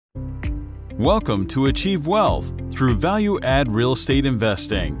Welcome to Achieve Wealth through value-add real estate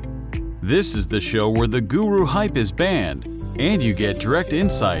investing. This is the show where the guru hype is banned and you get direct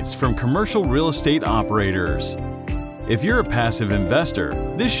insights from commercial real estate operators. If you're a passive investor,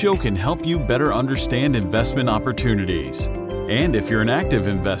 this show can help you better understand investment opportunities. And if you're an active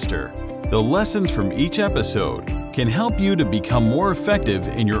investor, the lessons from each episode can help you to become more effective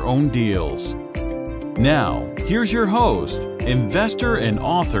in your own deals. Now, here's your host, investor and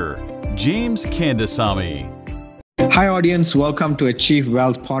author, James Kandasamy. Hi audience, welcome to Achieve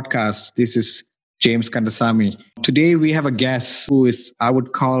Wealth podcast. This is James Kandasamy. Today we have a guest who is, I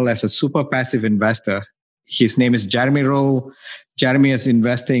would call as a super passive investor. His name is Jeremy Roll. Jeremy has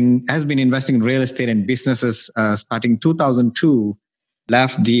been investing in real estate and businesses starting 2002.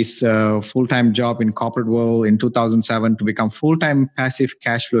 Left this full-time job in corporate world in 2007 to become full-time passive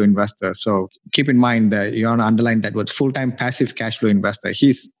cash flow investor. So keep in mind that you want to underline that word, full-time passive cash flow investor.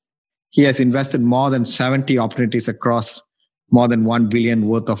 He has invested more than 70 opportunities across more than 1 billion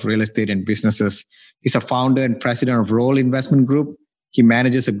worth of real estate and businesses. He's a founder and president of Roll Investment Group. He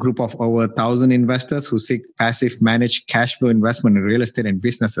manages a group of over 1,000 investors who seek passive managed cash flow investment in real estate and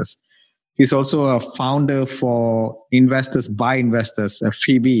businesses. He's also a founder for Investors by Investors, a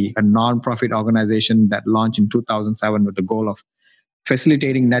FIBI, a non-profit organization that launched in 2007 with the goal of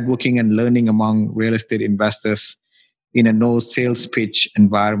facilitating networking and learning among real estate investors in a no sales pitch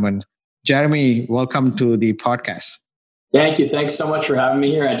environment. Jeremy, welcome to the podcast. Thank you. Thanks so much for having me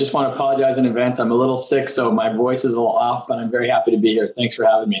here. I just want to apologize in advance. I'm a little sick, so my voice is a little off, but I'm very happy to be here. Thanks for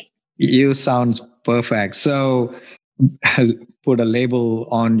having me. You sound perfect. So put a label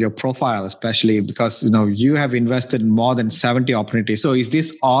on your profile, especially because you have invested in more than 70 opportunities. So is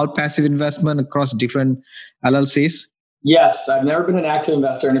this all passive investment across different LLCs? Yes, I've never been an active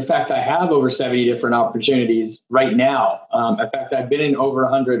investor. And in fact, I have over 70 different opportunities right now. In fact, I've been in over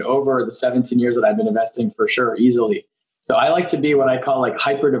 100 over the 17 years that I've been investing for sure, easily. So I like to be what I call like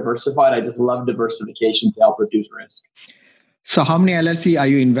hyper diversified. I just love diversification to help reduce risk. So how many LLC are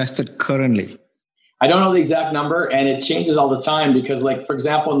you invested currently? I don't know the exact number, and it changes all the time because, like, for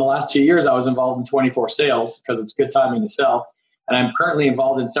example, in the last 2 years, I was involved in 24 sales because it's good timing to sell. And I'm currently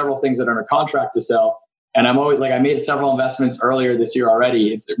involved in several things that are under contract to sell. And I'm always I made several investments earlier this year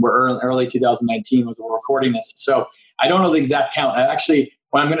already. We're early 2019 was when we're recording this. So I don't know the exact count.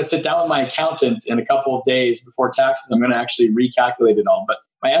 When I'm going to sit down with my accountant in a couple of days before taxes, I'm going to actually recalculate it all. But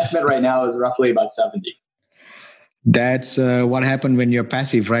my estimate right now is roughly about 70. That's what happened when you're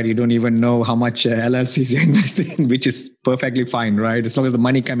passive, right? You don't even know how much LLCs you're investing in, which is perfectly fine, right? As long as the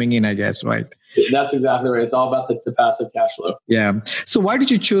money coming in, I guess, right? That's exactly right. It's all about the passive cash flow. Yeah. So why did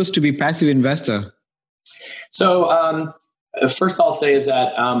you choose to be passive investor? So first I'll say is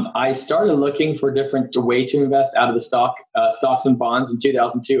that I started looking for a different way to invest out of the stocks and bonds in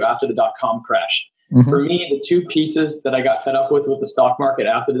 2002 after the dot-com crash. Mm-hmm. For me, the two pieces that I got fed up with the stock market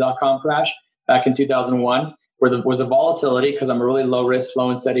after the dot-com crash back in 2001 was the volatility, because I'm a really low risk, slow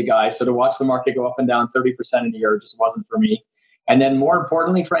and steady guy. So to watch the market go up and down 30% in a year just wasn't for me. And then more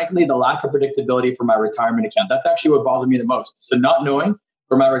importantly, frankly, the lack of predictability for my retirement account. That's actually what bothered me the most. So not knowing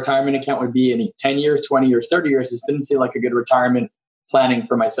where my retirement account would be in 10 years, 20 years, 30 years, just didn't seem like a good retirement planning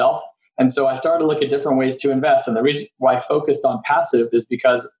for myself. And so I started to look at different ways to invest. And the reason why I focused on passive is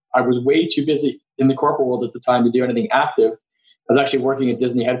because I was way too busy in the corporate world at the time to do anything active. I was actually working at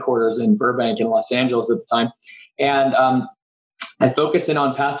Disney headquarters in Burbank in Los Angeles at the time. And I focused in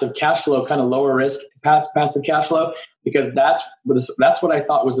on passive cash flow, kind of lower risk passive cash flow, because that's what I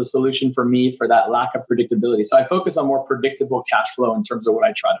thought was a solution for me for that lack of predictability. So I focus on more predictable cash flow in terms of what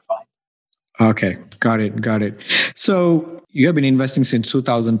I try to find. Okay, got it. So you have been investing since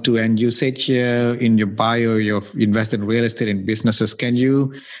 2002, and you said here in your bio, you've invested in real estate and businesses. Can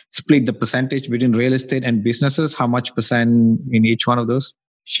you split the percentage between real estate and businesses? How much percent in each one of those?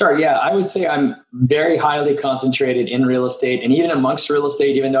 Sure. Yeah, I would say I'm very highly concentrated in real estate, and even amongst real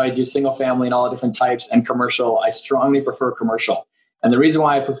estate, even though I do single family and all the different types and commercial, I strongly prefer commercial. And the reason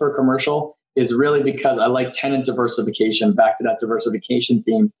why I prefer commercial is really because I like tenant diversification, back to that diversification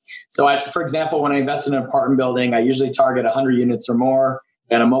theme. So for example, when I invest in an apartment building, I usually target 100 units or more.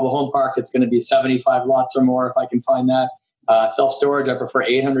 And a mobile home park, it's going to be 75 lots or more if I can find that. Self-storage, I prefer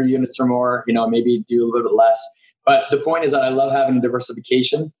 800 units or more, maybe do a little bit less. But the point is that I love having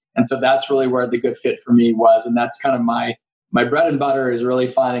diversification. And so that's really where the good fit for me was. And that's kind of my bread and butter is really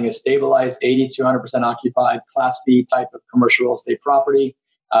finding a stabilized 80 to 100% occupied Class B type of commercial real estate property.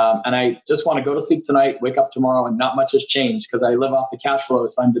 And I just want to go to sleep tonight, wake up tomorrow, and not much has changed because I live off the cash flow.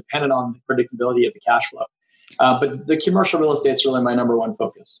 So I'm dependent on the predictability of the cash flow. But the commercial real estate is really my number one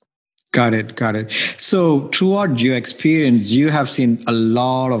focus. Got it. Got it. So throughout your experience, you have seen a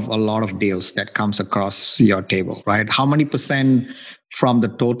lot of deals that comes across your table, right? How many percent from the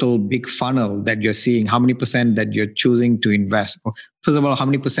total big funnel that you're seeing? How many percent that you're choosing to invest? First of all, how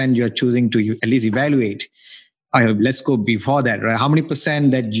many percent you're choosing to at least evaluate? Let's go before that, right? How many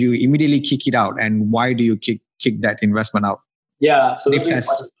percent that you immediately kick it out, and why do you kick that investment out? Yeah. So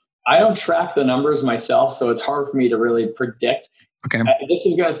I don't track the numbers myself, so it's hard for me to really predict. Okay. This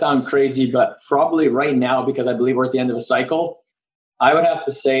is going to sound crazy, but probably right now, because I believe we're at the end of a cycle, I would have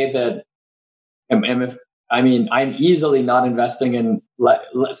to say that I'm easily not investing in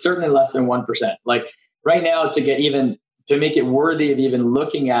certainly less than 1%. Like right now, to make it worthy of even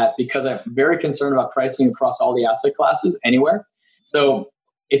looking at, because I'm very concerned about pricing across all the asset classes anywhere. So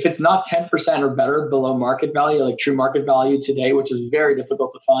if it's not 10% or better below market value, like true market value today, which is very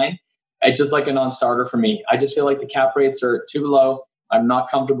difficult to find, it's just like a non-starter for me. I just feel like the cap rates are too low. I'm not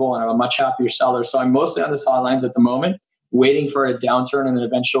comfortable, and I'm a much happier seller. So I'm mostly on the sidelines at the moment, waiting for a downturn and an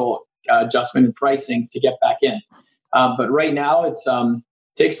eventual adjustment in pricing to get back in. But right now, it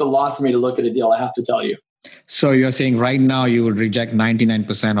takes a lot for me to look at a deal, I have to tell you. So you're saying right now you would reject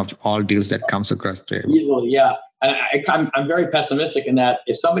 99% of all deals that comes across the table? Easily, yeah. And I'm very pessimistic in that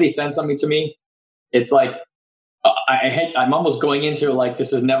if somebody sends something to me, it's like, I'm almost going into like,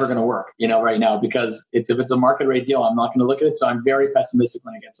 this is never going to work, right now, because if it's a market rate deal, I'm not going to look at it. So I'm very pessimistic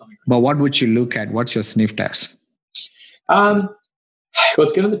when I get something. But what would you look at? What's your sniff test? Well,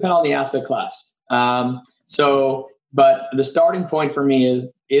 it's going to depend on the asset class. But the starting point for me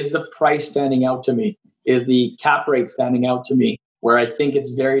is the price standing out to me? Is the cap rate standing out to me, where I think it's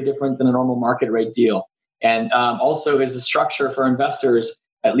very different than a normal market rate deal? And also, is the structure for investors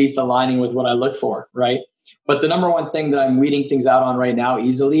at least aligning with what I look for, right? But the number one thing that I'm weeding things out on right now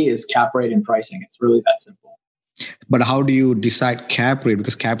easily is cap rate and pricing. It's really that simple. But how do you decide cap rate?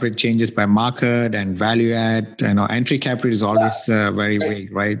 Because cap rate changes by market and value add. Entry cap rate is always very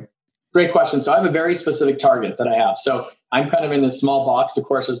vague, right? Great question. So I have a very specific target that I have. So I'm kind of in this small box. Of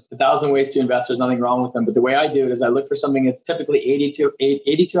course, there's 1,000 ways to invest. There's nothing wrong with them. But the way I do it is I look for something that's typically 80 to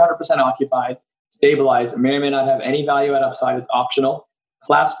 100% occupied, stabilized. It may or may not have any value add upside. It's optional.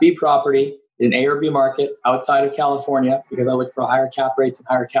 Class B property in A or B market outside of California, because I look for higher cap rates and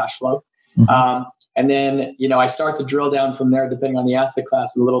higher cash flow. Mm-hmm. And then, I start to drill down from there, depending on the asset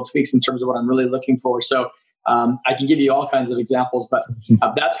class and little tweaks in terms of what I'm really looking for. So I can give you all kinds of examples, but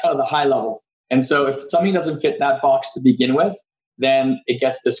that's kind of the high level. And so if something doesn't fit that box to begin with, then it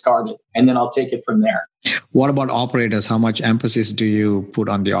gets discarded, and then I'll take it from there. What about operators? How much emphasis do you put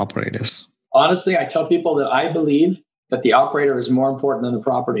on the operators? Honestly, I tell people that I believe that the operator is more important than the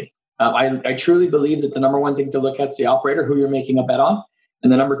property. I truly believe that the number one thing to look at is the operator, who you're making a bet on.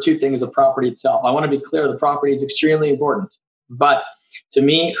 And the number two thing is the property itself. I want to be clear, the property is extremely important. But to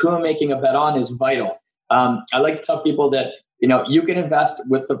me, who I'm making a bet on is vital. I like to tell people that, you can invest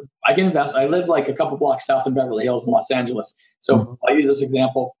I live like a couple blocks south of Beverly Hills in Los Angeles. So I'll use this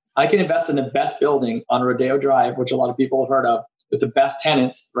example. I can invest in the best building on Rodeo Drive, which a lot of people have heard of, with the best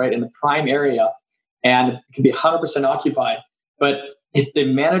tenants, right, in the prime area. And it can be 100% occupied. But if the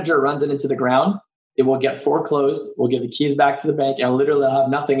manager runs it into the ground, it will get foreclosed. We'll give the keys back to the bank, and literally I'll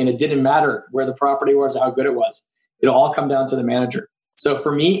have nothing. And it didn't matter where the property was or how good it was. It'll all come down to the manager. So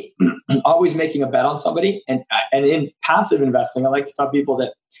for me, always making a bet on somebody, and in passive investing, I like to tell people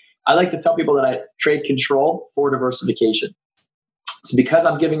that I trade control for diversification. So because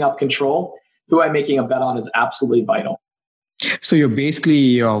I'm giving up control, who I'm making a bet on is absolutely vital. So you're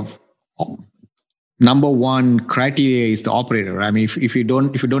basically number one criteria is the operator. I mean, if you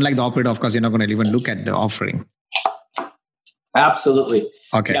don't like the operator, of course, you're not going to even look at the offering. Absolutely.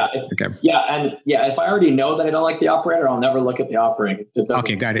 Okay. If I already know that I don't like the operator, I'll never look at the offering.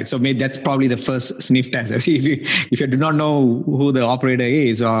 Okay, got it. So maybe that's probably the first sniff test. If you do not know who the operator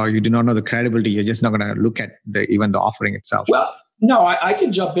is, or you do not know the credibility, you're just not going to look at even the offering itself. Well, no, I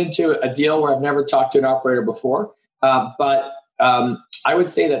can jump into a deal where I've never talked to an operator before, but I would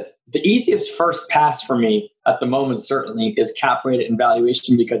say that the easiest first pass for me at the moment certainly is cap rate and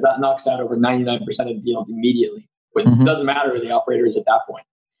valuation, because that knocks out over 99% of deals immediately. It doesn't matter who the operator is at that point.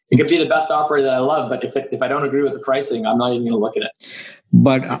 It could be the best operator that I love, but if I don't agree with the pricing, I'm not even going to look at it.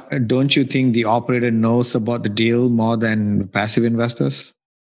 But don't you think the operator knows about the deal more than passive investors?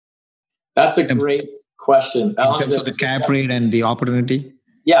 That's a great question. In terms of the cap rate and the opportunity?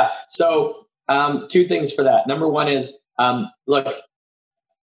 Yeah. So two things for that. Number one is, look,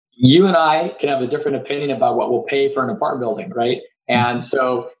 you and I can have a different opinion about what we'll pay for an apartment building, right? And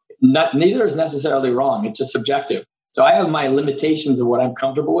so neither is necessarily wrong. It's just subjective. So I have my limitations of what I'm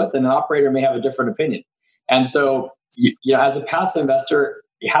comfortable with, and an operator may have a different opinion. And so, as a passive investor,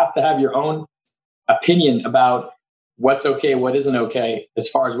 you have to have your own opinion about what's okay, what isn't okay, as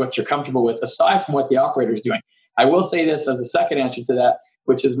far as what you're comfortable with, aside from what the operator is doing. I will say this as a second answer to that,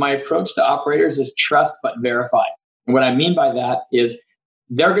 which is my approach to operators is trust but verify. And what I mean by that is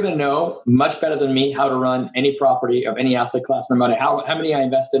they're going to know much better than me how to run any property of any asset class, no matter how many I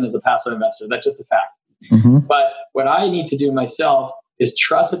invest in as a passive investor. That's just a fact. Mm-hmm. But what I need to do myself is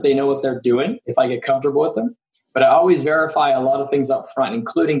trust that they know what they're doing if I get comfortable with them. But I always verify a lot of things up front,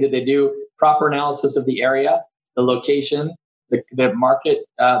 including did they do proper analysis of the area, the location, the market,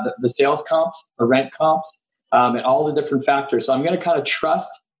 the sales comps, the rent comps, and all the different factors. So I'm going to kind of trust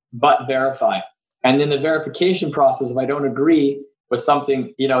but verify. And then the verification process, if I don't agree with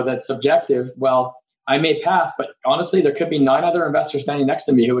something, that's subjective, well, I may pass, but honestly, there could be 9 other investors standing next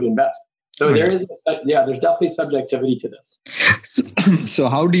to me who would invest. So there's definitely subjectivity to this. So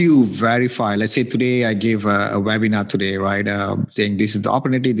how do you verify? Let's say today I gave a webinar today, right? Saying this is the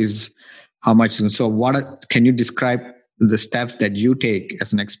opportunity, this is how much. So what can you describe the steps that you take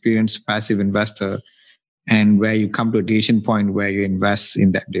as an experienced passive investor and where you come to a decision point where you invest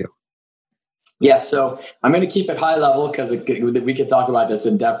in that deal? Yeah, so I'm going to keep it high level because we could talk about this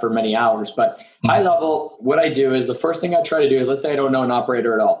in depth for many hours. But high level, what I do is the first thing I try to do is, let's say I don't know an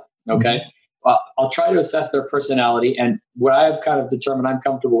operator at all. Okay. I'll try to assess their personality. And what I have kind of determined I'm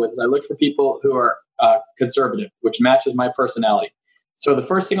comfortable with is I look for people who are conservative, which matches my personality. So the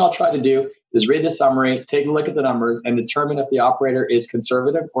first thing I'll try to do is read the summary, take a look at the numbers, and determine if the operator is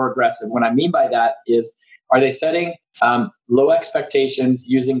conservative or aggressive. What I mean by that is, are they setting low expectations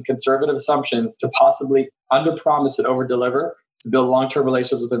using conservative assumptions to possibly underpromise and overdeliver to build long-term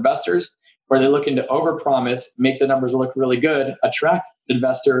relationships with investors? Or are they looking to overpromise, make the numbers look really good, attract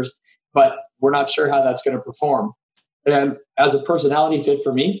investors, but we're not sure how that's going to perform? And as a personality fit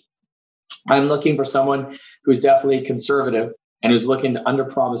for me, I'm looking for someone who's definitely conservative and who's looking to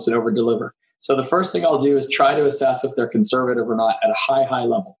underpromise and overdeliver. So the first thing I'll do is try to assess if they're conservative or not at a high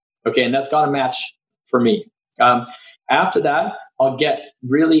level. Okay, and that's got to match for me. After that, I'll get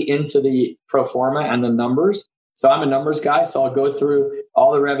really into the pro forma and the numbers. So I'm a numbers guy, so I'll go through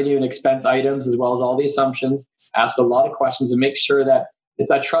all the revenue and expense items as well as all the assumptions, ask a lot of questions, and make sure that it's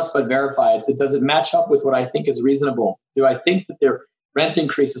that trust but verify. Does it match up with what I think is reasonable? Do I think that their rent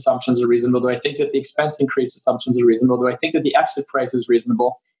increase assumptions are reasonable? Do I think that the expense increase assumptions are reasonable? Do I think that the exit price is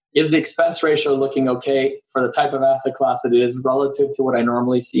reasonable? Is the expense ratio looking okay for the type of asset class it is relative to what I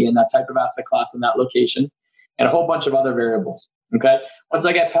normally see in that type of asset class in that location? And a whole bunch of other variables. Okay. Once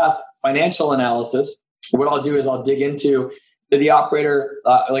I get past financial analysis, what I'll do is I'll dig into the operator,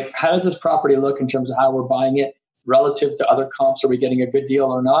 how does this property look in terms of how we're buying it relative to other comps? Are we getting a good deal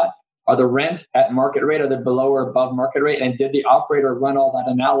or not? Are the rents at market rate? Are they below or above market rate? And did the operator run all that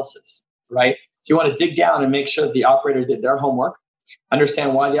analysis, right? So you want to dig down and make sure that the operator did their homework,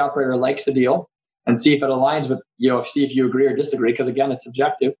 understand why the operator likes the deal, and see if it aligns with, see if you agree or disagree, because again, it's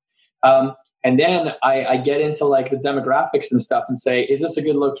subjective. And then I get into like the demographics and stuff and say, is this a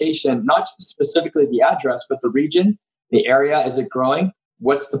good location? Not just specifically the address, but the region, the area. Is it growing?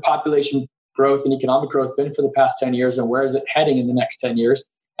 What's the population growth and economic growth been for the past 10 years? And where is it heading in the next 10 years?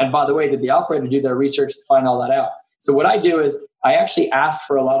 And by the way, did the operator do their research to find all that out? So what I do is I actually ask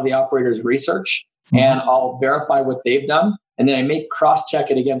for a lot of the operators' research and I'll verify what they've done. And then I may cross-check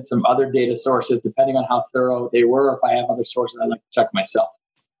it against some other data sources, depending on how thorough they were, or if I have other sources I'd like to check myself.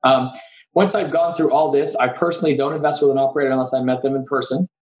 Once I've gone through all this, I personally don't invest with an operator unless I met them in person.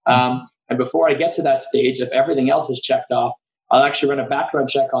 And before I get to that stage, if everything else is checked off, I'll actually run a background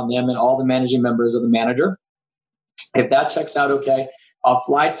check on them and all the managing members of the manager. If that checks out okay, I'll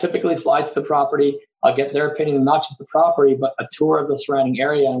typically fly to the property. I'll get their opinion of not just the property, but a tour of the surrounding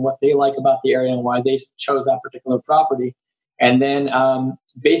area and what they like about the area and why they chose that particular property. And then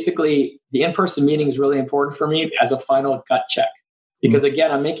basically the in-person meeting is really important for me as a final gut check. Because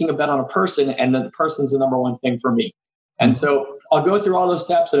again, I'm making a bet on a person and the person's the number one thing for me. And so I'll go through all those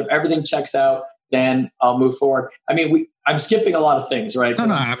steps, and if everything checks out, then I'll move forward. I mean, I'm skipping a lot of things, right? No,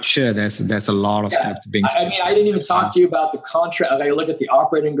 I'm sure there's a lot of steps being skipped. I mean, I didn't even talk to you about the contract. I look at the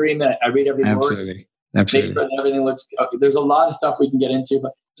operating agreement. I read every word. Make sure that everything looks. There's a lot of stuff we can get into,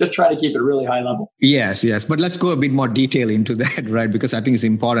 but just try to keep it really high level. Yes. But let's go a bit more detail into that, right? Because I think it's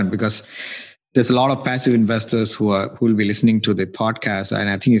important, because there's a lot of passive investors who will be listening to the podcast, and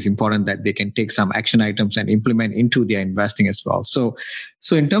I think it's important that they can take some action items and implement into their investing as well. So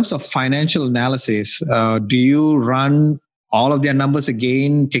in terms of financial analysis, do you run all of their numbers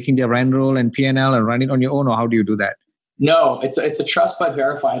again, taking their rent roll and P&L and run it on your own, or how do you do that? No, it's a trust but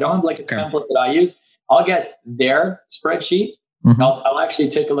verify. I don't have like a template that I use. I'll get their spreadsheet. I'll actually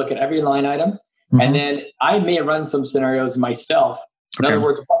take a look at every line item, and then I may run some scenarios myself In other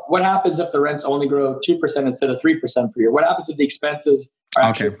words, what happens if the rents only grow 2% instead of 3% per year? What happens if the expenses are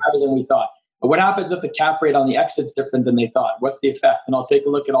actually higher than we thought? What happens if the cap rate on the exit's different than they thought? What's the effect? And I'll take a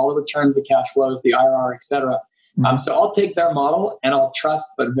look at all the returns, the cash flows, the IRR, et cetera. So I'll take their model and I'll trust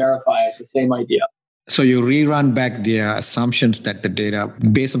but verify it's the same idea. So you rerun back the assumptions that the data,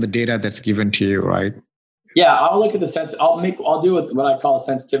 based on the data that's given to you, right? Yeah, I'll look at the sense. I'll do what I call a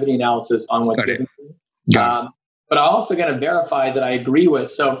sensitivity analysis on what's given to me. But I'm also going to verify that I agree with.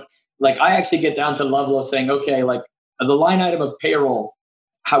 So, like, I actually get down to the level of saying, okay, like the line item of payroll,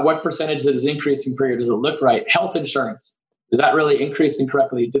 what percentage is increasing per year? Does it look right? Health insurance, is that really increasing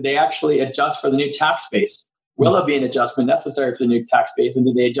correctly? Did they actually adjust for the new tax base? Will it be an adjustment necessary for the new tax base? And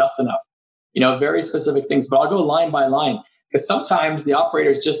did they adjust enough? Very specific things. But I'll go line by line, because sometimes the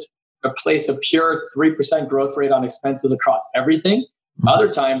operators just place a pure 3% growth rate on expenses across everything. Other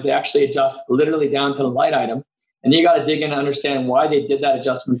times they actually adjust literally down to the line item. And you got to dig in and understand why they did that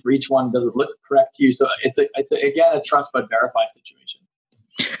adjustment for each one. Does it look correct to you? So it's again a trust but verify situation.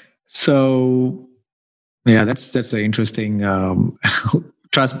 So, yeah, that's an interesting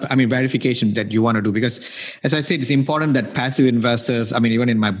verification that you want to do, because as I said, it's important that passive investors, even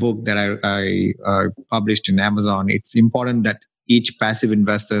in my book that I published in Amazon, it's important that each passive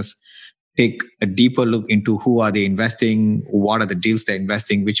investors take a deeper look into who are they investing, what are the deals they're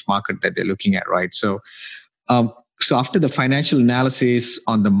investing, which market that they're looking at, right? So after the financial analysis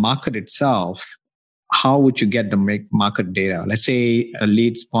on the market itself, how would you get the market data? Let's say a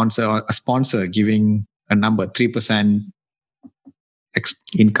lead sponsor or a sponsor giving a number, 3%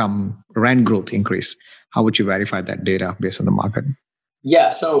 income rent growth increase. How would you verify that data based on the market? Yeah,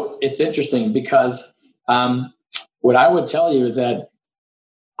 so it's interesting because what I would tell you is that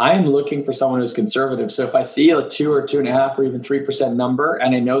I am looking for someone who's conservative. So if I see a 2 or 2.5 or even 3% number,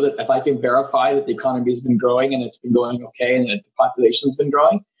 and I know that if I can verify that the economy has been growing and it's been going okay and that the population's been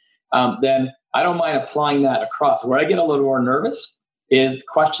growing, then I don't mind applying that across. Where I get a little more nervous is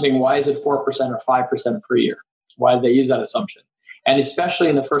questioning, why is it 4% or 5% per year? Why did they use that assumption? And especially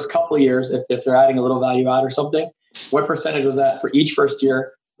in the first couple of years, if they're adding a little value add or something, what percentage was that for each first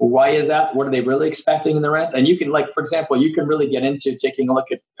year? Why is that? What are they really expecting in the rents? And you can, like, for example, you can really get into taking a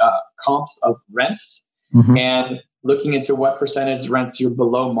look at comps of rents and looking into what percentage rents you're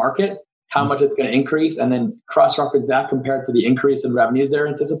below market, how much it's going to increase, and then cross-reference that compared to the increase in revenues they're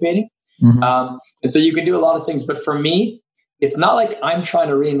anticipating. And so you can do a lot of things. But for me, it's not like I'm trying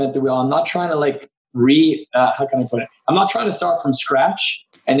to reinvent the wheel. I'm not trying to how can I put it? I'm not trying to start from scratch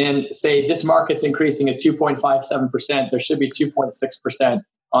and then say this market's increasing at 2.57%. There should be 2.6%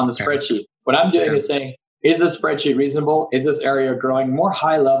 on the spreadsheet. What I'm doing is saying, is this spreadsheet reasonable? Is this area growing? More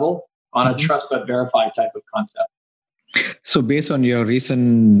high level on a trust but verify type of concept. So based on your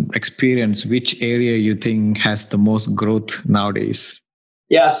recent experience, which area you think has the most growth nowadays?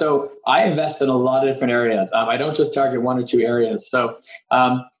 Yeah, so I invest in a lot of different areas. I don't just target 1 or 2 areas. So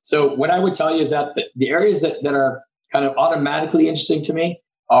what I would tell you is that the areas that are kind of automatically interesting to me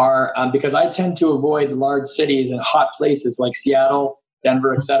are, because I tend to avoid large cities and hot places like Seattle,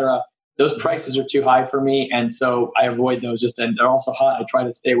 Denver, et cetera. Those prices are too high for me. And so I avoid those and they're also hot. I try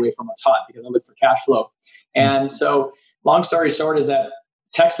to stay away from what's hot because I look for cash flow. And so long story short is that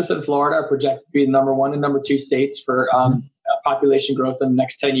Texas and Florida are projected to be the number 1 and number 2 states for population growth in the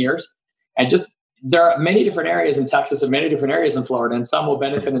next 10 years. And just there are many different areas in Texas and many different areas in Florida, and some will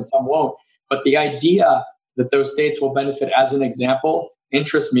benefit and some won't. But the idea that those states will benefit as an example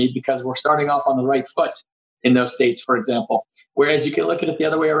interests me because we're starting off on the right foot in those states, for example. Whereas you can look at it the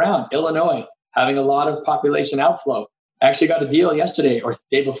other way around. Illinois, having a lot of population outflow. I actually got a deal yesterday or the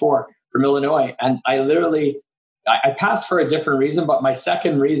day before from Illinois. And I passed for a different reason, but my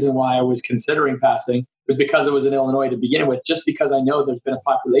second reason why I was considering passing was because it was in Illinois to begin with, just because I know there's been a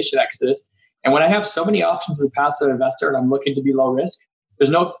population exodus. And when I have so many options as a passive investor and I'm looking to be low risk, there's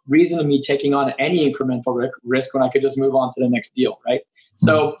no reason to me taking on any incremental risk when I could just move on to the next deal, right?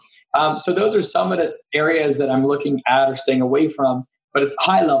 So those are some of the areas that I'm looking at or staying away from, but it's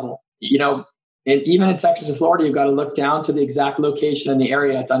high level. And even in Texas and Florida, you've got to look down to the exact location in the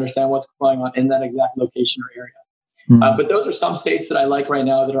area to understand what's going on in that exact location or area. But those are some states that I like right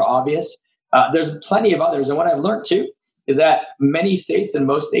now that are obvious. There's plenty of others. And what I've learned too is that many states and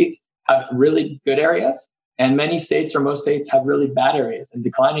most states have really good areas, and many states or most states have really bad areas and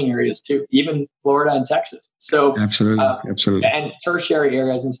declining areas too, even Florida and Texas. So absolutely. And tertiary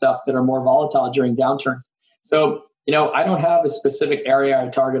areas and stuff that are more volatile during downturns. So, I don't have a specific area I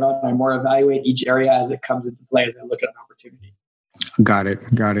target on. I more evaluate each area as it comes into play as I look at an opportunity. Got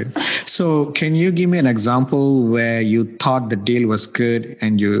it. So can you give me an example where you thought the deal was good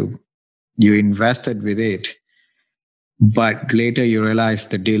and you invested with it, but later you realize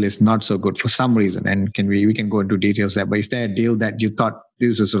the deal is not so good for some reason. And we can go into details there, but is there a deal that you thought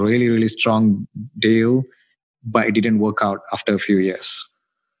this is a really, really strong deal, but it didn't work out after a few years?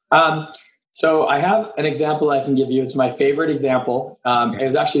 So I have an example I can give you. It's my favorite example. It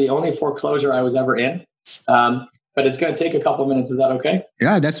was actually the only foreclosure I was ever in. But it's going to take a couple of minutes. Is that okay?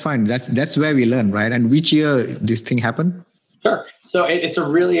 Yeah, that's fine. That's where we learn, right? And which year this thing happened? Sure. So it's a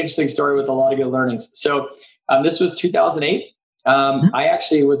really interesting story with a lot of good learnings. So this was 2008. I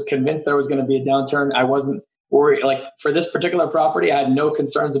actually was convinced there was going to be a downturn. I wasn't worried. Like for this particular property, I had no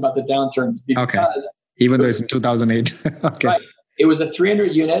concerns about the downturns because even though it's in 2008. Okay. Right. It was a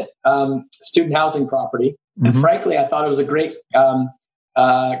 300 unit student housing property. And frankly, I thought it was a great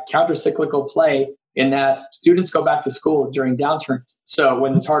counter-cyclical play in that students go back to school during downturns. So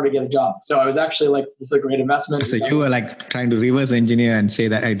when it's hard to get a job. So I was actually like, this is a great investment. So you were like trying to reverse engineer and say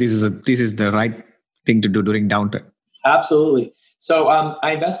that, hey, this is the right thing to do during downturn. Absolutely. So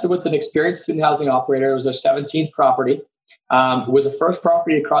I invested with an experienced student housing operator. It was our 17th property. It was the first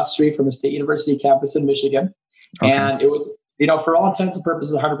property across the street from a state university campus in Michigan. Okay. And it was, for all intents and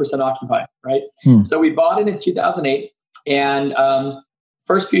purposes, 100% occupied, right? So we bought it in 2008 and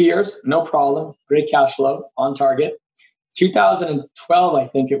first few years, no problem, great cash flow, on target. 2012, I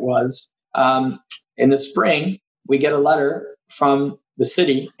think it was, in the spring, we get a letter from the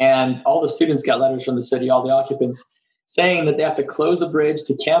city, and all the students get letters from the city, all the occupants, saying that they have to close the bridge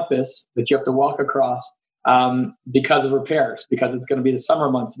to campus that you have to walk across because of repairs, because it's going to be the summer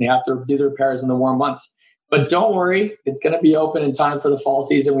months and they have to do the repairs in the warm months. But don't worry, it's going to be open in time for the fall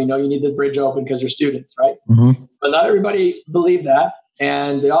season. We know you need the bridge open because you're students, right? But not everybody believed that.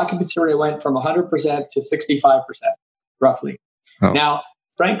 And the occupancy rate went from 100% to 65%, roughly. Oh. Now,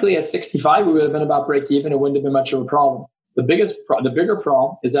 frankly, at 65, we would have been about break even. It wouldn't have been much of a problem. The bigger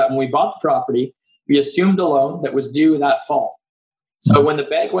problem is that when we bought the property, we assumed a loan that was due that fall. So when the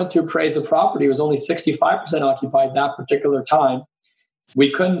bank went to appraise the property, it was only 65% occupied that particular time.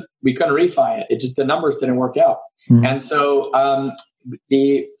 We couldn't refi it. It just, the numbers didn't work out. And so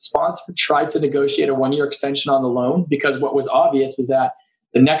the sponsor tried to negotiate a 1-year extension on the loan because what was obvious is that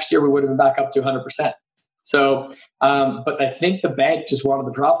the next year we would have been back up to 100%. So, but I think the bank just wanted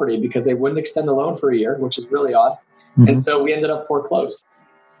the property because they wouldn't extend the loan for a year, which is really odd. And so we ended up foreclosed.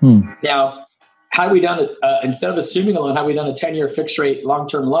 Now, had we done it, instead of assuming a loan, had we done a 10-year fixed rate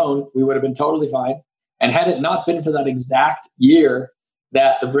long-term loan, we would have been totally fine. And had it not been for that exact year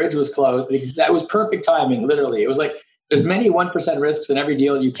that the bridge was closed, that was perfect timing, literally. It was like, there's many 1% risks in every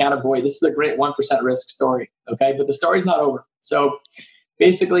deal you can't avoid. This is a great 1% risk story, okay? But the story's not over. So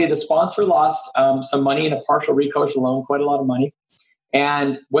basically, the sponsor lost some money in a partial recourse loan, quite a lot of money.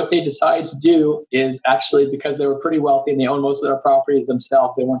 And what they decided to do is actually, because they were pretty wealthy and they owned most of their properties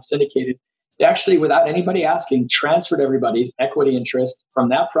themselves, they weren't syndicated, they actually, without anybody asking, transferred everybody's equity interest from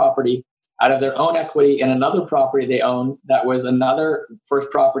that property out of their own equity in another property they own that was another first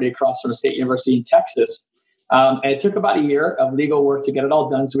property across from a state university in Texas. And it took about a year of legal work to get it all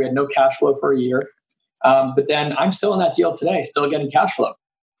done. So we had no cash flow for a year. But then I'm still in that deal today, still getting cash flow.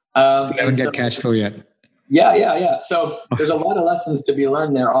 So you haven't got cash flow yet. Yeah. So there's a lot of lessons to be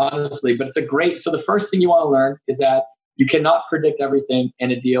learned there, honestly. But so the first thing you want to learn is that you cannot predict everything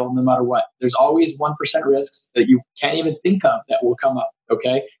in a deal no matter what. There's always 1% risks that you can't even think of that will come up,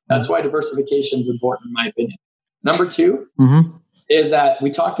 okay? That's why diversification is important, in my opinion. Number 2 is that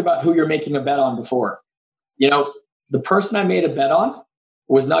we talked about who you're making a bet on before. The person I made a bet on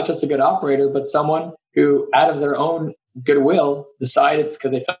was not just a good operator, but someone who, out of their own goodwill, decided,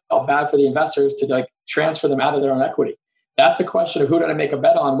 because they felt bad for the investors, to transfer them out of their own equity. That's a question of who did I make a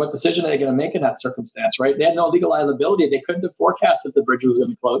bet on? What decision are they going to make in that circumstance, right? They had no legal liability. They couldn't have forecast that the bridge was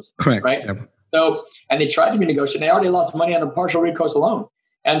going to close. Correct. Right? Yep. So, and they tried to renegotiate. They already lost money on a partial recourse alone.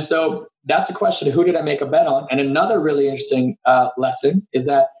 And so that's a question of who did I make a bet on? And another really interesting lesson is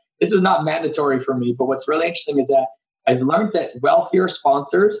that this is not mandatory for me, but what's really interesting is that I've learned that wealthier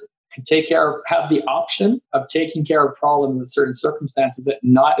sponsors can have the option of taking care of problems in certain circumstances that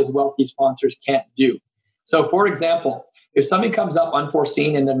not as wealthy sponsors can't do. So for example, if something comes up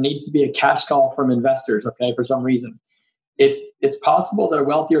unforeseen and there needs to be a cash call from investors, okay, for some reason, it's possible that a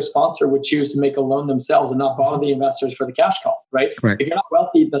wealthier sponsor would choose to make a loan themselves and not bother the investors for the cash call, right? If you're not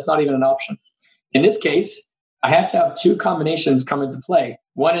wealthy, that's not even an option. In this case, I have to have 2 combinations come into play.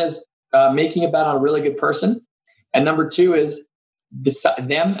 One is making a bet on a really good person. And number 2 is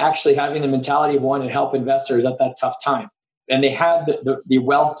them actually having the mentality of wanting to help investors at that tough time. And they had the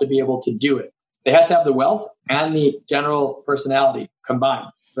wealth to be able to do it. They had to have the wealth and the general personality combined,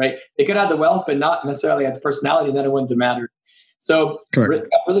 right? They could have the wealth, but not necessarily have the personality, and then it wouldn't have mattered. So got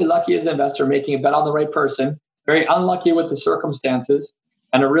really lucky as an investor making a bet on the right person. very unlucky with the circumstances,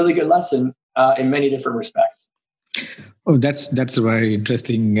 and a really good lesson in many different respects. Oh, that's a very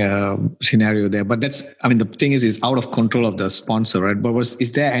interesting scenario there. But the thing is out of control of the sponsor, right? But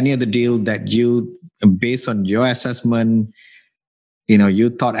is there any other deal that you, based on your assessment, you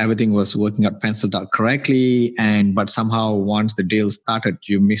thought everything was working out, penciled out correctly, but somehow once the deal started,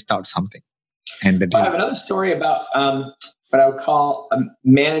 you missed out something? And the deal. I have another story about what I would call a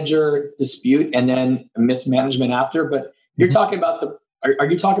manager dispute and then mismanagement after. But you're talking about Are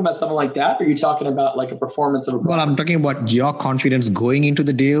you talking about something like that? Or are you talking about like a performance of a product? Well, I'm talking about your confidence going into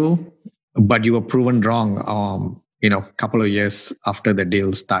the deal, but you were proven wrong, a couple of years after the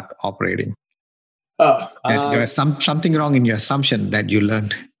deal start operating. There was something wrong in your assumption that you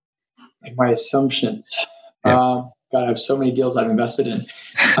learned. Like my assumptions. Yeah. God, I have so many deals I've invested in.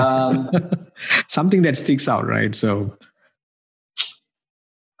 Something that sticks out, right? So,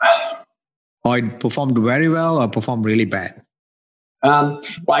 or it performed very well or performed really bad? Well,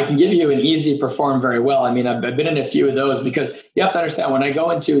 I can give you an easy perform very well. I mean, I've been in a few of those because you have to understand when I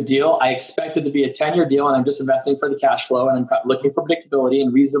go into a deal, I expect it to be a 10-year deal and I'm just investing for the cash flow and I'm looking for predictability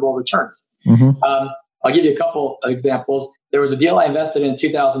and reasonable returns. Mm-hmm. I'll give you a couple of examples. There was a deal I invested in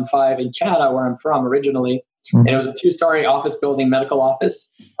 2005 in Canada, where I'm from originally, and it was a 2-story office building, medical office.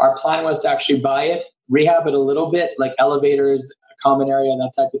 Our plan was to actually buy it, rehab it a little bit, like elevators, a common area,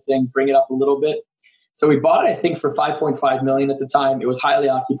 that type of thing, bring it up a little bit. So we bought it, I think, for $5.5 million at the time. It was highly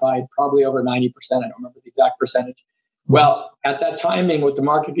occupied, probably over 90%. I don't remember the exact percentage. Well, at that timing, with the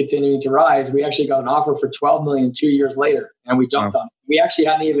market continuing to rise, we actually got an offer for $12 million 2 years later, and we jumped on it. We actually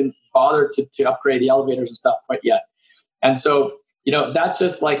hadn't even bothered to upgrade the elevators and stuff quite yet. And so, that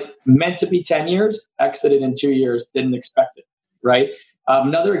just like meant to be 10 years, exited in 2 years, didn't expect it, right?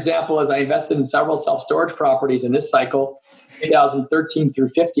 Another example is I invested in several self-storage properties in this cycle, 2013 through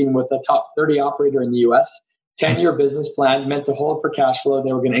 15, with the top 30 operator in the US. 10-year business plan meant to hold for cash flow.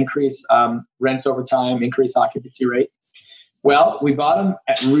 They were going to increase rents over time, increase occupancy rate. Well, we bought them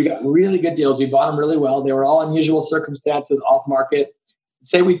we got really good deals. We bought them really well. They were all unusual circumstances, off market.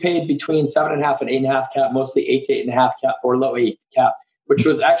 Say we paid between 7.5 and 8.5 cap, mostly 8 to 8.5 cap or low 8 cap, which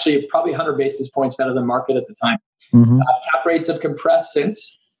was actually probably 100 basis points better than market at the time. Mm-hmm. Cap rates have compressed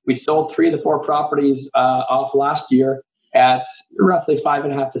since. We sold 3 of the 4 properties off last year at roughly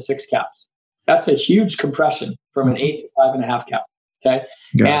 5.5 to 6 caps. That's a huge compression from an 8 to 5.5 cap. Okay.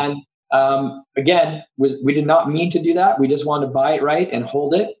 Yeah. And again, we did not mean to do that. We just wanted to buy it right and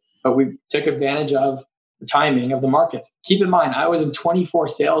hold it, but we took advantage of the timing of the markets. Keep in mind, I was in 24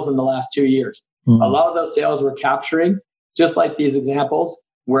 sales in the last 2 years. Mm-hmm. A lot of those sales were capturing, just like these examples,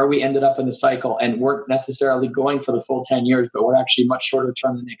 where we ended up in the cycle and weren't necessarily going for the full 10 years, but we're actually much shorter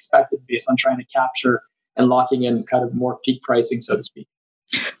term than expected based on trying to capture and locking in kind of more peak pricing, so to speak.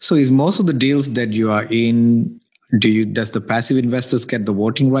 So is most of the deals that you are in, does the passive investors get the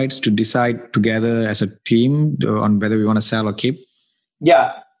voting rights to decide together as a team on whether we want to sell or keep?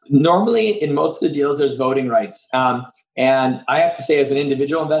 Yeah. Normally, in most of the deals, there's voting rights. And I have to say, as an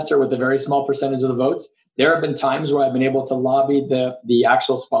individual investor with a very small percentage of the votes, there have been times where I've been able to lobby the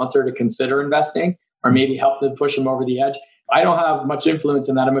actual sponsor to consider investing or maybe help them push them over the edge. I don't have much influence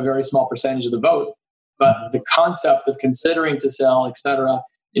in that. I'm a very small percentage of the vote. But the concept of considering to sell, et cetera,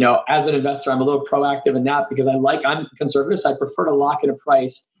 as an investor, I'm a little proactive in that because I'm conservative. So I prefer to lock in a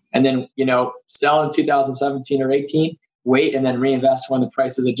price and then, sell in 2017 or 18, wait, and then reinvest when the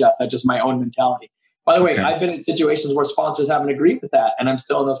prices adjust. That's just my own mentality. By the way, I've been in situations where sponsors haven't agreed with that. And I'm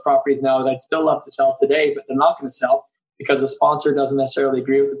still in those properties now that I'd still love to sell today, but they're not going to sell because the sponsor doesn't necessarily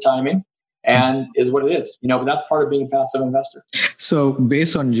agree with the timing. And is what it is, but that's part of being a passive investor. So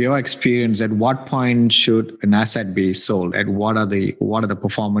based on your experience, at what point should an asset be sold? And what are the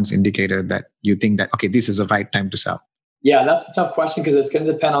performance indicators that you think that, okay, this is the right time to sell? Yeah, that's a tough question because it's going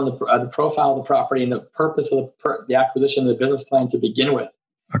to depend on the profile of the property and the purpose of the acquisition of the business plan to begin with.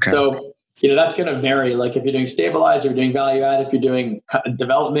 Okay. So, that's going to vary. Like if you're doing stabilized, you're doing value add, if you're doing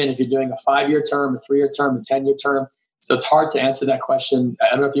development, if you're doing a 5-year term, a 3-year term, a 10-year term. So it's hard to answer that question. I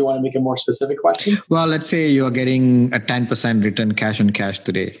don't know if you want to make a more specific question. Well, let's say you're getting a 10% return cash on cash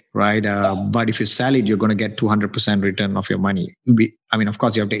today, right? But if you sell it, you're going to get 200% return of your money. Of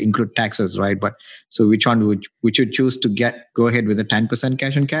course, you have to include taxes, right? But so which one would you choose to go ahead with the 10%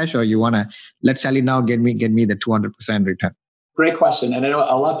 cash on cash, or you want to let's sell it now, get me the 200% return? Great question. And I know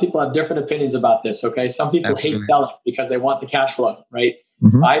a lot of people have different opinions about this. Okay, some people hate selling because they want the cash flow, right?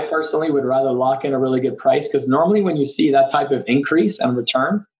 Mm-hmm. I personally would rather lock in a really good price because normally when you see that type of increase and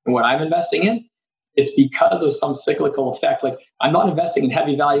return in what I'm investing in, it's because of some cyclical effect. Like I'm not investing in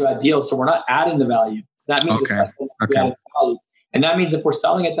heavy value add deals, so we're not adding the value. So that means it's adding value. And that means if we're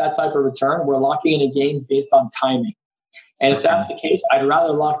selling at that type of return, we're locking in a gain based on timing. And if that's the case, I'd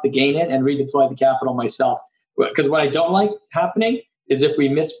rather lock the gain in and redeploy the capital myself. Because what I don't like happening is if we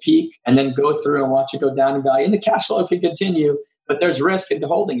miss peak and then go through and watch it go down in value, and the cash flow can continue, but there's risk into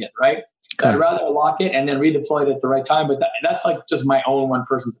holding it, right? So I'd rather lock it and then redeploy it at the right time. But that's like just my own one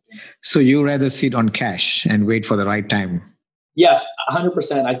person's opinion. So you rather sit on cash and wait for the right time? Yes,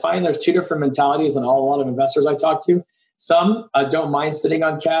 100%. I find there's two different mentalities in a lot of investors I talk to. Some don't mind sitting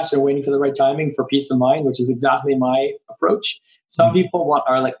on cash and waiting for the right timing for peace of mind, which is exactly my approach. Some people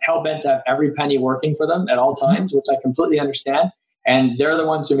are like hell-bent to have every penny working for them at all times, which I completely understand. And they're the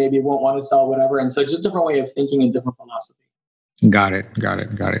ones who maybe won't want to sell whatever. And so just a different way of thinking and different philosophy. Got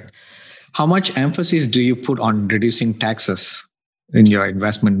it. How much emphasis do you put on reducing taxes in your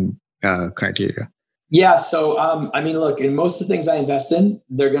investment criteria? Yeah. So, look, in most of the things I invest in,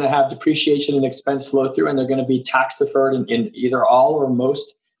 they're going to have depreciation and expense flow through, and they're going to be tax deferred in either all or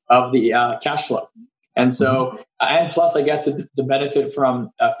most of the cash flow. And so, and plus I get to benefit from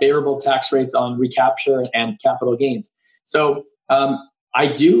favorable tax rates on recapture and capital gains. So I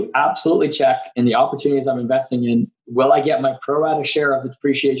do absolutely check in the opportunities I'm investing in, will I get my pro rata share of the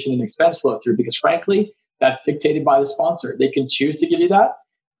depreciation and expense flow through? Because frankly, that's dictated by the sponsor. They can choose to give you that,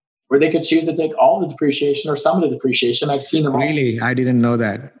 or they could choose to take all the depreciation or some of the depreciation. I've seen them all. Really? I didn't know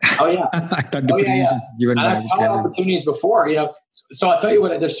that. Oh, yeah. I thought depreciation is given by I've had opportunities before, So I'll tell you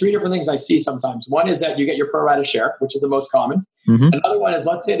what, there's three different things I see sometimes. One is that you get your pro rata share, which is the most common. Another one is,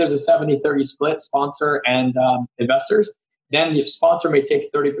 let's say there's a 70-30 split, sponsor and investors. Then the sponsor may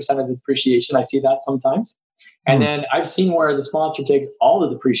take 30% of the depreciation. I see that sometimes. And then I've seen where the sponsor takes all the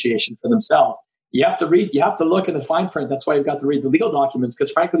depreciation for themselves. You have to look in the fine print. That's why you've got to read the legal documents,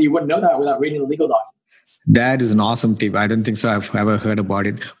 because frankly, you wouldn't know that without reading the legal documents. That is an awesome tip. I don't think so I've ever heard about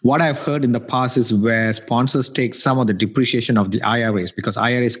it. What I've heard in the past is where sponsors take some of the depreciation of the IRAs, because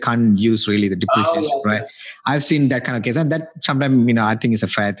IRAs can't use really the depreciation, right? Yes. I've seen that kind of case. And that sometimes, I think it's a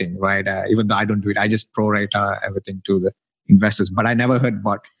fair thing, right? Even though I don't do it, I just prorate everything to the investors. But I never heard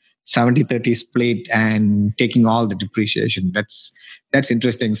about 70-30 split and taking all the depreciation. That's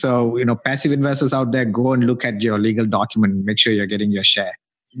interesting. So, passive investors out there, go and look at your legal document and make sure you're getting your share.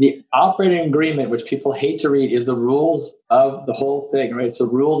 The operating agreement, which people hate to read, is the rules of the whole thing, right? It's the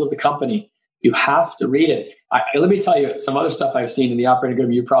rules of the company. You have to read it. Let me tell you some other stuff I've seen in the operating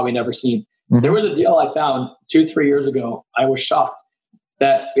agreement you've probably never seen. There was a deal I found 2-3 years ago. I was shocked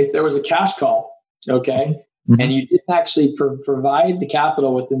that if there was a cash call, and you didn't actually provide the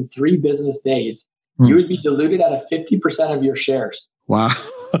capital within 3 business days, you would be diluted out of 50% of your shares. Wow.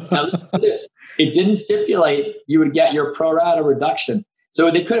 Now listen to this. It didn't stipulate you would get your pro rata reduction. So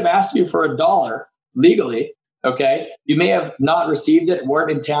they could have asked you for $1 legally, You may have not received it,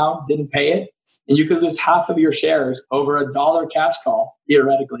 weren't in town, didn't pay it, and you could lose half of your shares over $1 cash call,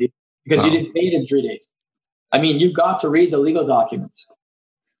 theoretically, because you didn't pay it in 3 days. You've got to read the legal documents.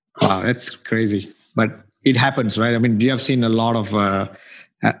 Wow, that's crazy. But it happens, right? You have seen a lot of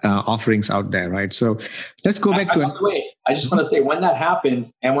offerings out there, right? So let's go back to it. By the way, I just want to say, when that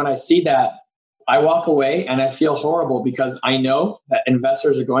happens and when I see that, I walk away and I feel horrible, because I know that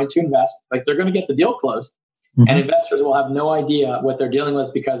investors are going to invest, like they're going to get the deal closed, and investors will have no idea what they're dealing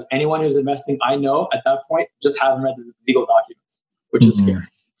with, because anyone who's investing, I know at that point, just haven't read the legal documents, which is scary.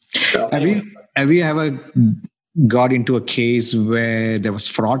 So, have you ever got into a case where there was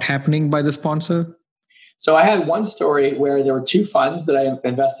fraud happening by the sponsor? So I had one story where there were 2 funds that I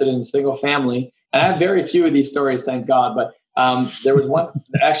invested in single family. And I have very few of these stories, thank God. But there was one,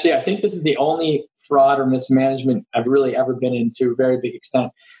 actually, I think this is the only fraud or mismanagement I've really ever been in to a very big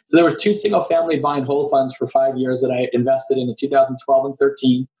extent. So there were 2 single family buy and hold funds for 5 years that I invested in 2012 and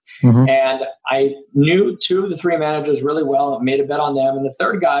 13. And I knew 2 of the 3 managers really well, made a bet on them. And the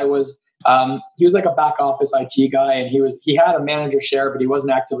third guy was, he was like a back office IT guy, and he had a manager share, but he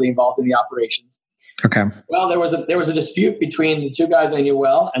wasn't actively involved in the operations. Okay. Well, there was a dispute between the 2 guys I knew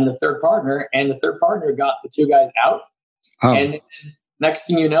well and the third partner, and the third partner got the 2 guys out. Oh. And next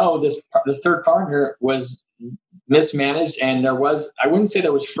thing you know, the third partner was mismanaged, and I wouldn't say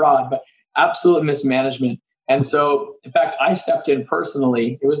there was fraud, but absolute mismanagement. And so, in fact, I stepped in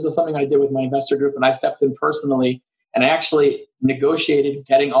personally. It was something I did with my investor group, and I stepped in personally, and I actually negotiated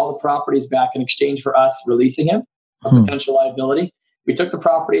getting all the properties back in exchange for us releasing him from potential liability. We took the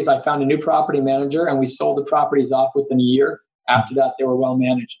properties. I found a new property manager, and we sold the properties off within a year. After that, they were well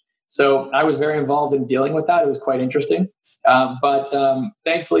managed. So I was very involved in dealing with that. It was quite interesting. But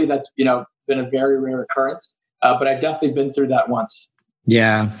thankfully, that's been a very rare occurrence. But I've definitely been through that once.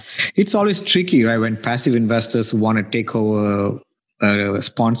 Yeah, it's always tricky, right? When passive investors want to take over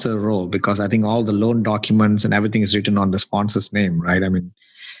sponsor role? Because I think all the loan documents and everything is written on the sponsor's name, right? I mean,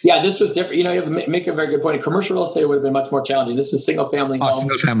 yeah, this was different. You know, you make a very good point. Commercial real estate would have been much more challenging. This is single family home.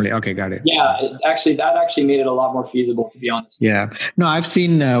 Single family. Okay, got it. Yeah, that made it a lot more feasible, to be honest. Yeah. No, I've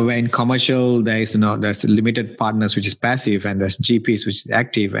seen when commercial, there's limited partners, which is passive, and there's GPs, which is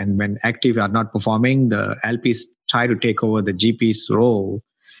active. And when active are not performing, the LPs try to take over the GP's role.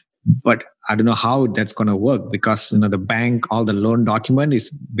 But I don't know how that's going to work, because the bank, all the loan document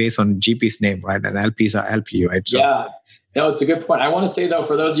is based on GP's name, right? And LPs are LP, right? So, yeah. No, it's a good point. I want to say, though,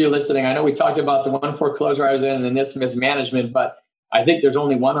 for those of you listening, I know we talked about the one foreclosure I was in and then this mismanagement, but I think there's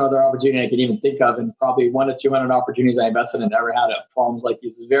only one other opportunity I can even think of, and probably 100 to 200 opportunities I invested in ever had problems like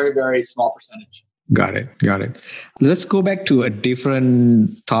these. It's a very, very small percentage. Got it. Let's go back to a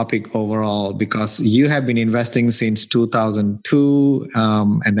different topic overall, because you have been investing since 2002,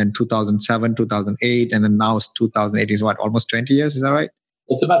 and then 2007, 2008, and then now it's 2018. So what, almost 20 years? Is that right?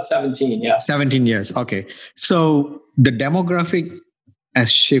 It's about 17, yeah. 17 years. Okay. So the demographic has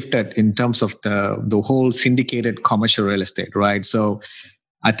shifted in terms of the whole syndicated commercial real estate, right? So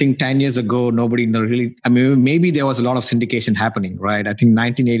I think 10 years ago, nobody really, I mean, maybe there was a lot of syndication happening, right? I think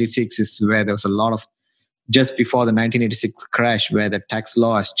 1986 is where there was a lot of, just before the 1986 crash, where the tax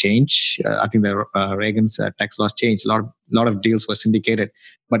law has changed. I think the Reagan's tax law changed. A lot of deals were syndicated,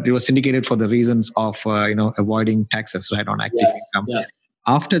 but it was syndicated for the reasons of, avoiding taxes, right, on active income. Yes.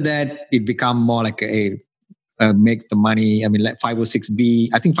 After that, it became more like make the money. I mean, like 506B.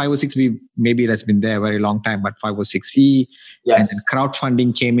 I think 506B, maybe it has been there a very long time, but 506C, yes. And then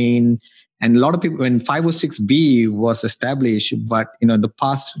crowdfunding came in. And a lot of people, when 506B was established, but the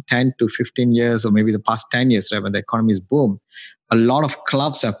past 10 to 15 years, or maybe the past 10 years, right, when the economy is boomed, a lot of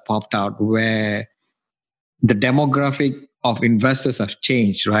clubs have popped out where the demographic of investors have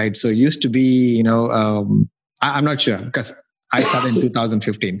changed, right? So it used to be, I'm not sure, because I started in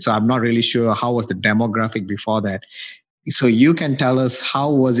 2015, so I'm not really sure how was the demographic before that. So you can tell us,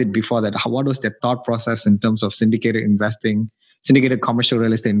 how was it before that? What was the thought process in terms of syndicated investing, syndicated commercial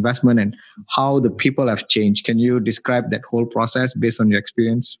real estate investment, and how the people have changed? Can you describe that whole process based on your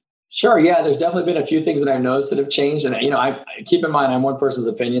experience? Sure. Yeah, there's definitely been a few things that I've noticed that have changed. And, I keep in mind, I'm one person's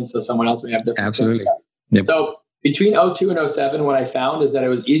opinion, so someone else may have different. Absolutely. Yep. So between 2002 and 2007, what I found is that it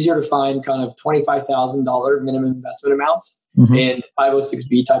was easier to find kind of $25,000 minimum investment amounts in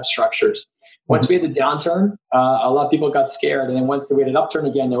 506B type structures. Once we had the downturn, a lot of people got scared. And then once we had an upturn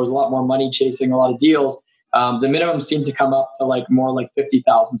again, there was a lot more money chasing a lot of deals. The minimum seemed to come up to more like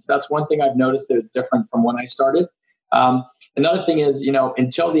 50,000. So that's one thing I've noticed that is different from when I started. Another thing is,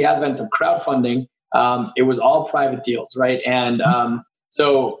 until the advent of crowdfunding, it was all private deals, right? And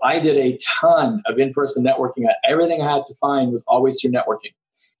so I did a ton of in-person networking. Everything I had to find was always through networking.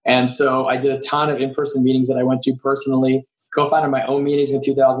 And so I did a ton of in-person meetings that I went to personally, co-founded my own meetings in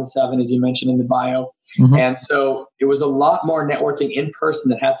 2007, as you mentioned in the bio. And so it was a lot more networking in person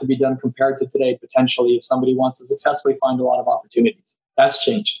that had to be done compared to today, potentially, if somebody wants to successfully find a lot of opportunities. That's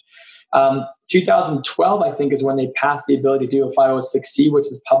changed. 2012, I think, is when they passed the ability to do a 506C, which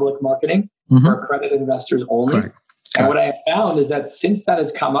is public marketing for accredited investors only. Correct. And what I have found is that since that has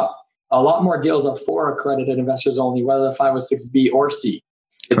come up, a lot more deals are for accredited investors only, whether the 506B or C.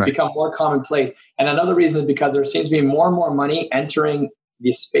 It's become more commonplace. And another reason is because there seems to be more and more money entering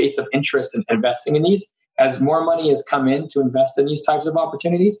the space of interest in investing in these. As more money has come in to invest in these types of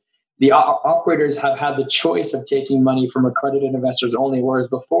opportunities, the operators have had the choice of taking money from accredited investors only, whereas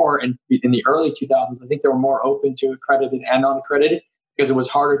before, in the early 2000s, I think they were more open to accredited and non-accredited because it was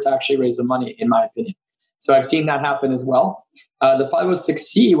harder to actually raise the money, in my opinion. So I've seen that happen as well. The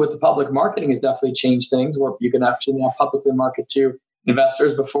 506C with the public marketing has definitely changed things, where you can actually now publicly market to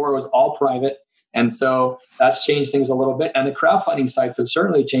investors. Before it was all private. And so that's changed things a little bit. And the crowdfunding sites have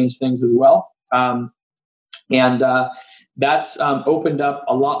certainly changed things as well. That's opened up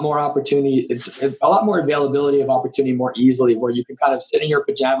a lot more opportunity. It's a lot more availability of opportunity more easily, where you can kind of sit in your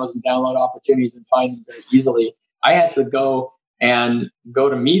pajamas and download opportunities and find them very easily. I had to go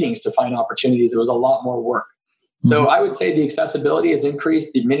to meetings to find opportunities. It was a lot more work. So I would say the accessibility has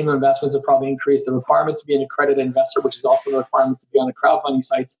increased. The minimum investments have probably increased. The requirement to be an accredited investor, which is also the requirement to be on the crowdfunding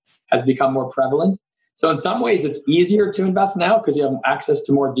sites, has become more prevalent. So in some ways, it's easier to invest now because you have access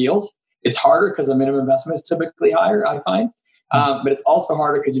to more deals. It's harder because the minimum investment is typically higher, I find. But it's also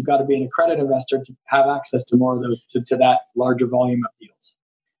harder because you've got to be an accredited investor to have access to more of those, to that larger volume of deals.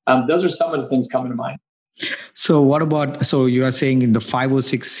 Those are some of the things coming to mind. So what about, so you are saying in the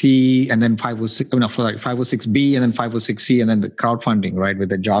 506C and then 506B and then 506C and then the crowdfunding, right? With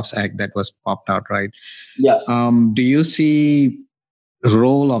the Jobs Act that was popped out, right? Yes. Do you see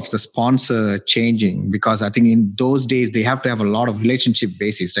role of the sponsor changing? Because I think in those days, they have to have a lot of relationship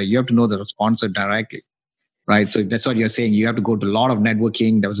basis. Right? You have to know the sponsor directly. Right. So that's what you're saying. You have to go to a lot of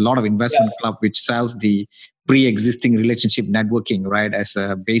networking. There was a lot of investment club which sells the pre-existing relationship networking, right, as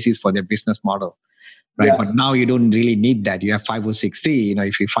a basis for their business model. Right. Yes. But now you don't really need that. You have 506C. You know,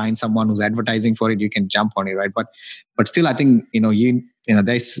 if you find someone who's advertising for it, you can jump on it. Right. But still, I think,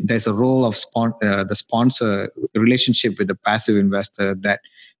 there's a role of the sponsor relationship with the passive investor that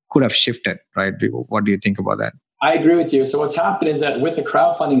could have shifted. Right. What do you think about that? I agree with you. So what's happened is that with the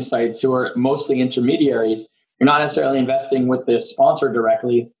crowdfunding sites, who are mostly intermediaries, you're not necessarily investing with the sponsor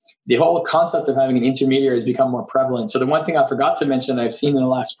directly. The whole concept of having an intermediary has become more prevalent. So the one thing I forgot to mention I've seen in the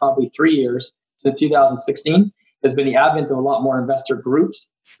last probably 3 years, since 2016, has been the advent of a lot more investor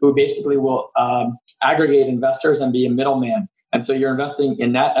groups who basically will aggregate investors and be a middleman. And so you're investing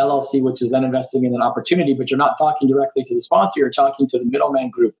in that LLC, which is then investing in an opportunity, but you're not talking directly to the sponsor. You're talking to the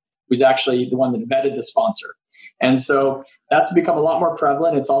middleman group, who's actually the one that vetted the sponsor. And so that's become a lot more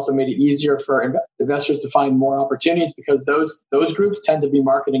prevalent. It's also made it easier for investors to find more opportunities because those groups tend to be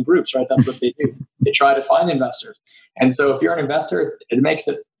marketing groups, right? That's what they do. They try to find investors. And so if you're an investor, it makes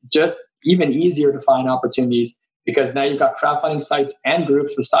it just even easier to find opportunities because now you've got crowdfunding sites and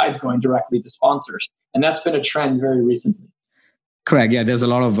groups besides going directly to sponsors. And that's been a trend very recently. Correct. Yeah, there's a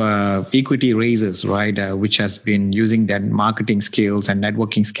lot of equity raises, right, which has been using their marketing skills and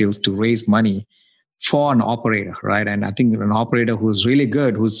networking skills to raise money for an operator, right? And I think an operator who's really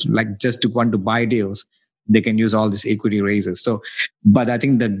good, who's like just want to buy deals, they can use all these equity raises. So, but I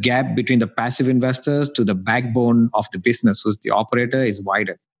think the gap between the passive investors to the backbone of the business, who's the operator, is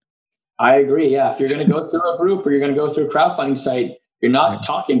wider. I agree. Yeah. If you're going to go through a group or you're going to go through a crowdfunding site, you're not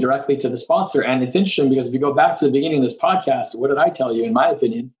talking directly to the sponsor. And it's interesting because if you go back to the beginning of this podcast, what did I tell you, in my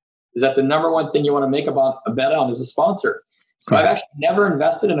opinion, is that the number one thing you want to make a bet on is a sponsor. So I've actually never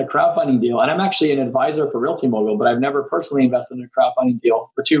invested in a crowdfunding deal. And I'm actually an advisor for Realty Mogul, but I've never personally invested in a crowdfunding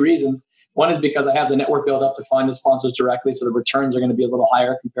deal for 2 reasons. One is because I have the network built up to find the sponsors directly, so the returns are going to be a little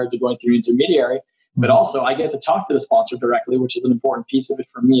higher compared to going through an intermediary. But also I get to talk to the sponsor directly, which is an important piece of it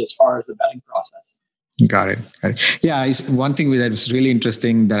for me as far as the vetting process. Got it. Yeah, one thing that was really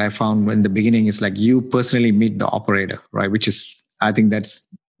interesting that I found in the beginning is like you personally meet the operator, right? Which is, I think that's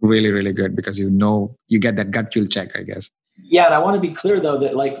really, really good because you get that gut feel check, I guess. Yeah, and I want to be clear though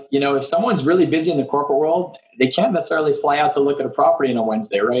that if someone's really busy in the corporate world, they can't necessarily fly out to look at a property on a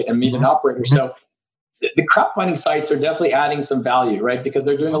Wednesday, right, and meet an operator. So the crowdfunding sites are definitely adding some value, right, because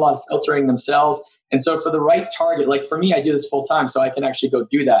they're doing a lot of filtering themselves. And so for the right target, like for me, I do this full time, so I can actually go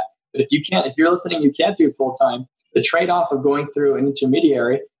do that. But if you're listening, you can't do it full time. The trade-off of going through an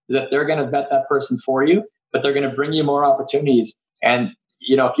intermediary is that they're going to vet that person for you, but they're going to bring you more opportunities. And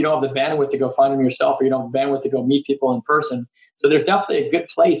if you don't have the bandwidth to go find them yourself, or you don't have the bandwidth to go meet people in person. So there's definitely a good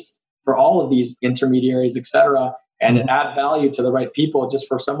place for all of these intermediaries, et cetera, and add value to the right people. Just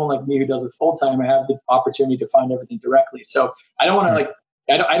for someone like me who does it full time, I have the opportunity to find everything directly. So I don't want to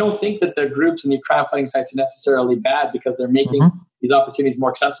I don't think that the groups and the crowdfunding sites are necessarily bad because they're making these opportunities more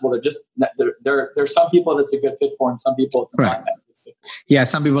accessible. They're just, there's some people that's a good fit for and some people it's not that good fit for. Yeah,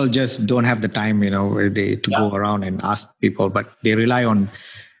 some people just don't have the time, to go around and ask people, but they rely on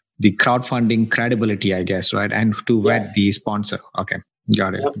the crowdfunding credibility, I guess, right? And to vet the sponsor. Okay,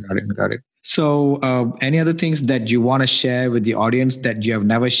 got it. So any other things that you want to share with the audience that you have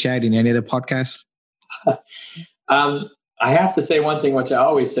never shared in any other podcasts? I have to say one thing, which I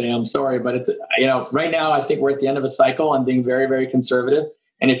always say, I'm sorry, but it's, right now I think we're at the end of a cycle. I'm being very, very conservative.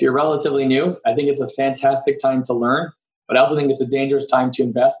 And if you're relatively new, I think it's a fantastic time to learn, but I also think it's a dangerous time to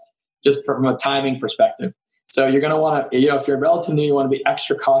invest just from a timing perspective. So you're going to want to, if you're relatively new, you want to be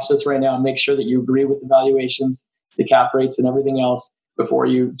extra cautious right now and make sure that you agree with the valuations, the cap rates and everything else before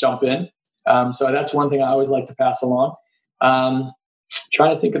you jump in. So that's one thing I always like to pass along. Trying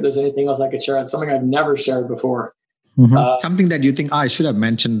to think if there's anything else I could share. It's something I've never shared before. Something that you think, I should have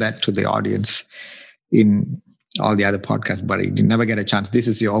mentioned that to the audience in all the other podcasts, but you never get a chance. This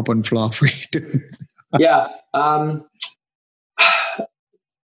is your open floor for you to. Yeah.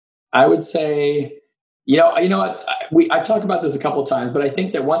 I would say, you know what? I talked about this a couple of times, but I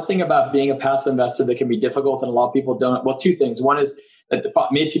think that one thing about being a passive investor that can be difficult and a lot of people don't, well, two things. One is that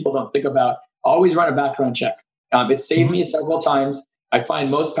maybe people don't think about, always run a background check. It saved me several times. I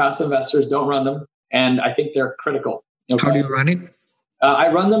find most passive investors don't run them. And I think they're critical. Okay? How do you run it?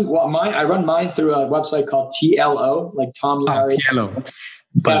 I run them. Well, I run mine through a website called TLO, like Tom Larry. TLO.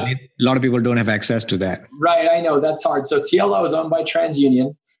 But a lot of people don't have access to that. Right. I know that's hard. So TLO is owned by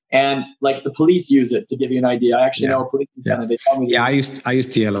TransUnion, and like the police use it to give you an idea. I actually know a police lieutenant. They tell me. Yeah, I use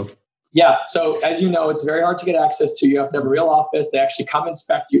TLO. Yeah. So as you know, it's very hard to get access to. You have to have a real office. They actually come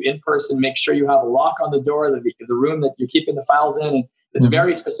inspect you in person, make sure you have a lock on the door, the room that you're keeping the files in. And it's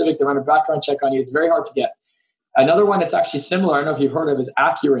very specific. They run a background check on you. It's very hard to get. Another one that's actually similar, I don't know if you've heard of, is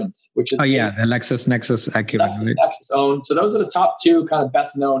Accurint, which is the LexisNexis Accurint. LexisNexis owned. So those are the top two kind of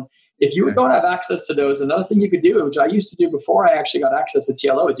best known. If you don't have access to those, another thing you could do, which I used to do before I actually got access to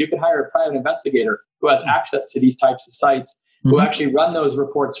TLO, is you can hire a private investigator who has access to these types of sites, who actually run those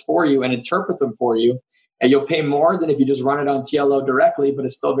reports for you and interpret them for you. And you'll pay more than if you just run it on TLO directly, but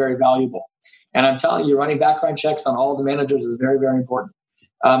it's still very valuable. And I'm telling you, running background checks on all the managers is very, very important.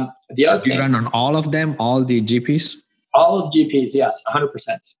 The other thing, you run on all of them, all the GPs? All of GPs, yes, 100%.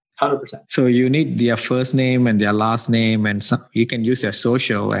 100%. So you need their first name and their last name, and you can use their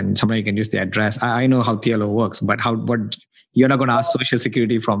social, and somebody you can use their address. I know how TLO works, but you're not going to ask social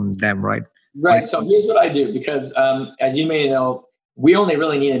security from them, right? Right. So here's what I do, because as you may know, we only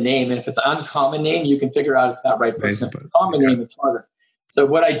really need a name. And if it's an uncommon name, you can figure out it's that right person. If it's a common name, it's harder. So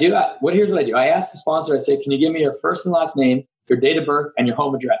here's what I do. I ask the sponsor, I say, can you give me your first and last name, your date of birth, and your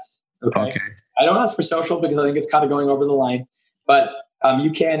home address? Okay. I don't ask for social because I think it's kind of going over the line, but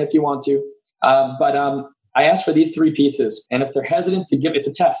you can if you want to. But I ask for these three pieces. And if they're hesitant to give, it's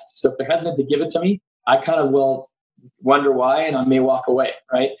a test. So if they're hesitant to give it to me, I kind of will wonder why, and I may walk away,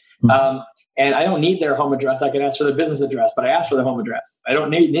 right? And I don't need their home address. I can ask for their business address, but I ask for their home address. I don't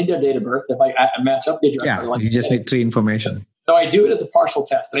need their date of birth. If I match up the address. You just need three information. So I do it as a partial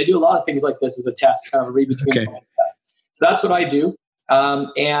test. And I do a lot of things like this as a test, kind of a read between test. So that's what I do.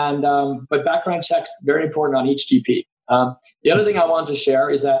 But background checks, very important on each GP. The other thing I want to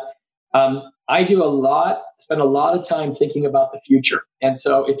share is that I spend a lot of time thinking about the future. And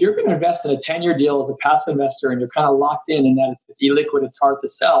so if you're going to invest in a 10-year deal as a passive investor and you're kind of locked in that it's illiquid, it's hard to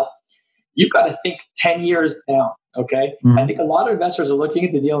sell, you've got to think 10 years down, okay? I think a lot of investors are looking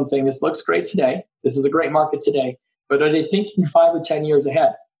at the deal and saying, this looks great today. This is a great market today. But are they thinking 5 or 10 years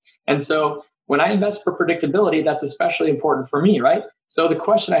ahead? And so when I invest for predictability, that's especially important for me, right? So the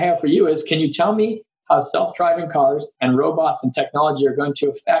question I have for you is, can you tell me how self-driving cars and robots and technology are going to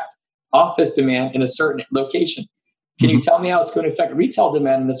affect office demand in a certain location? Can you tell me how it's going to affect retail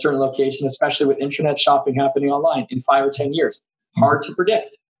demand in a certain location, especially with internet shopping happening online in 5 or 10 years? Hard to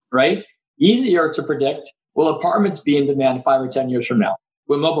predict, right? Easier to predict, will apartments be in demand 5 or 10 years from now?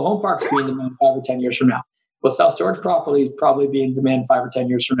 Will mobile home parks be in demand 5 or 10 years from now? Will self-storage probably be in demand 5 or 10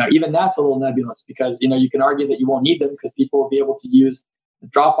 years from now? Even that's a little nebulous because, you can argue that you won't need them because people will be able to use the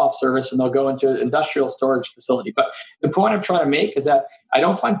drop-off service and they'll go into an industrial storage facility. But the point I'm trying to make is that I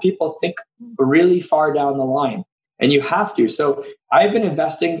don't find people think really far down the line, and you have to. So I've been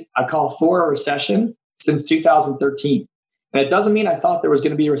investing, I call for a recession since 2013. And it doesn't mean I thought there was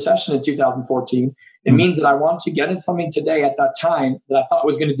going to be a recession in 2014. It means that I want to get in something today at that time that I thought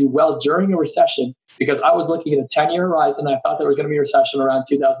was going to do well during a recession because I was looking at a 10-year horizon. And I thought there was going to be a recession around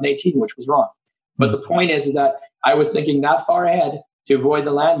 2018, which was wrong. But the point is that I was thinking that far ahead to avoid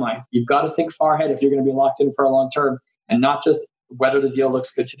the landmines. You've got to think far ahead if you're going to be locked in for a long term and not just whether the deal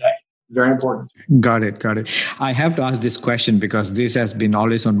looks good today. Very important. Got it. I have to ask this question because this has been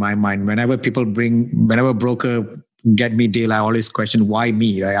always on my mind. Whenever broker get me deal, I always question why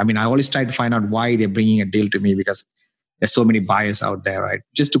me, right? I mean, I always try to find out why they're bringing a deal to me because there's so many buyers out there, right?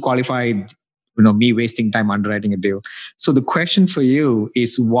 Just to qualify, me wasting time underwriting a deal. So the question for you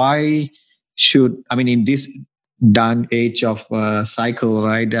is in this done age of cycle,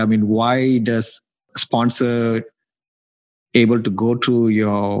 right? I mean, why does a sponsor able to go through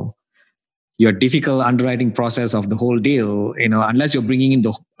your difficult underwriting process of the whole deal, unless you're bringing in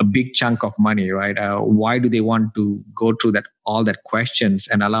a big chunk of money, right? Why do they want to go through all that questions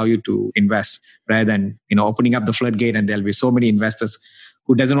and allow you to invest rather than, opening up the floodgate and there'll be so many investors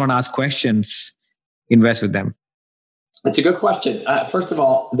who doesn't want to ask questions, invest with them? That's a good question. First of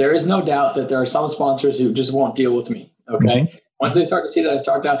all, there is no doubt that there are some sponsors who just won't deal with me, okay? Once they start to see that I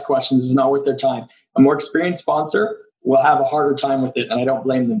start to ask questions, it's not worth their time. A more experienced sponsor will have a harder time with it, and I don't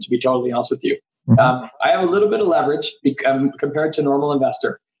blame them, to be totally honest with you. I have a little bit of leverage compared to a normal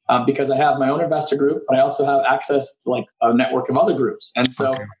investor because I have my own investor group, but I also have access to a network of other groups. And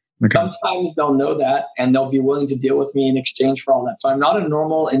so sometimes they'll know that, and they'll be willing to deal with me in exchange for all that. So I'm not a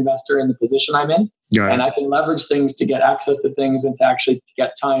normal investor in the position I'm in, and I can leverage things to get access to things and to actually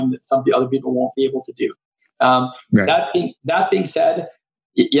get time that some of the other people won't be able to do. That being said,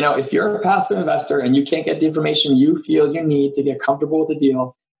 if you're a passive investor and you can't get the information you feel you need to get comfortable with the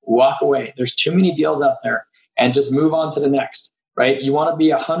deal, walk away. There's too many deals out there and just move on to the next, right? You want to be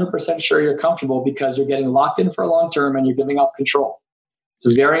 100% sure you're comfortable because you're getting locked in for a long term and you're giving up control.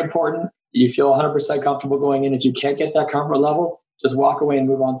 It's very important. You feel 100% comfortable going in. If you can't get that comfort level, just walk away and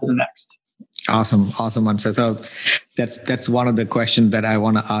move on to the next. Awesome answer. So that's one of the questions that I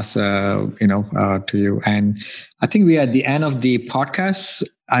want to ask, to you. And I think we are at the end of the podcast.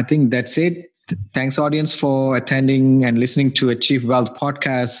 I think that's it. Thanks, audience, for attending and listening to Achieve Wealth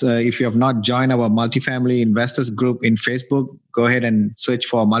podcast. If you have not joined our multifamily investors group in Facebook, go ahead and search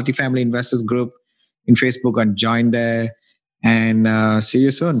for multifamily investors group in Facebook and join there. And see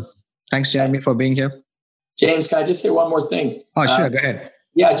you soon. Thanks, Jeremy, for being here. James, can I just say one more thing? Oh, sure. Go ahead.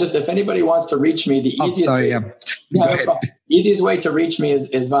 Yeah, just if anybody wants to reach me, the easiest way to reach me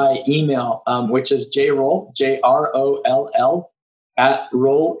is via email, which is jroll, JROLL,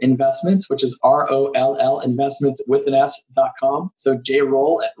 @Roll Investments, which is ROLL Investments with an S.com. So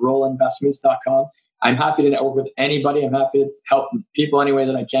jroll @rollinvestments.com. I'm happy to network with anybody. I'm happy to help people any way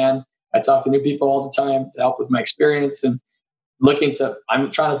that I can. I talk to new people all the time to help with my experience and I'm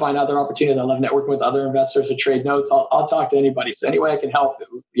trying to find other opportunities. I love networking with other investors to trade notes. I'll talk to anybody. So any way I can help,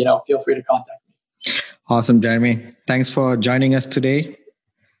 feel free to contact me. Awesome, Jeremy. Thanks for joining us today.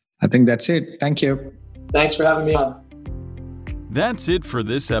 I think that's it. Thank you. Thanks for having me on. That's it for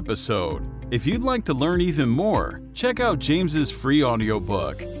this episode. If you'd like to learn even more, check out James's free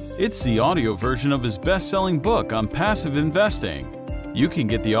audiobook. It's the audio version of his best-selling book on passive investing. You can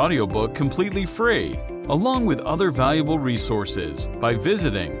get the audiobook completely free, along with other valuable resources, by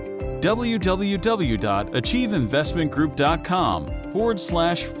visiting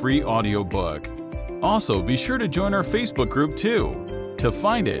www.achieveinvestmentgroup.com/free audiobook. Also, be sure to join our Facebook group too. To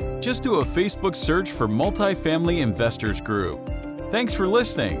find it, just do a Facebook search for Multifamily Investors Group. Thanks for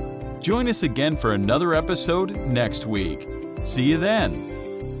listening. Join us again for another episode next week. See you then.